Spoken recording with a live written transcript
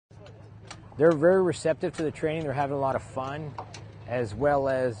They're very receptive to the training. They're having a lot of fun, as well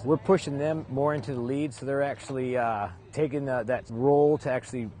as we're pushing them more into the lead, so they're actually taking that role to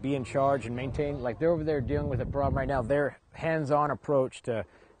actually be in charge and maintain. Like, they're over there dealing with a problem right now. Their hands-on approach to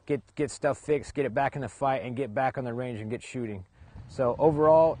get stuff fixed, get it back in the fight, and get back on the range and get shooting. So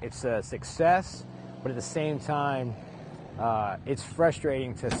overall, it's a success, but at the same time, it's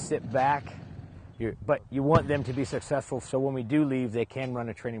frustrating to sit back. But you want them to be successful, so when we do leave, they can run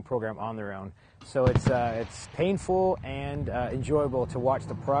a training program on their own. So it's painful and enjoyable to watch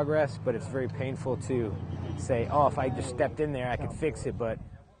the progress, but it's very painful to say, oh, if I just stepped in there, I could fix it, but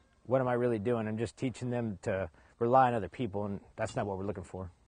what am I really doing? I'm just teaching them to rely on other people, and that's not what we're looking for.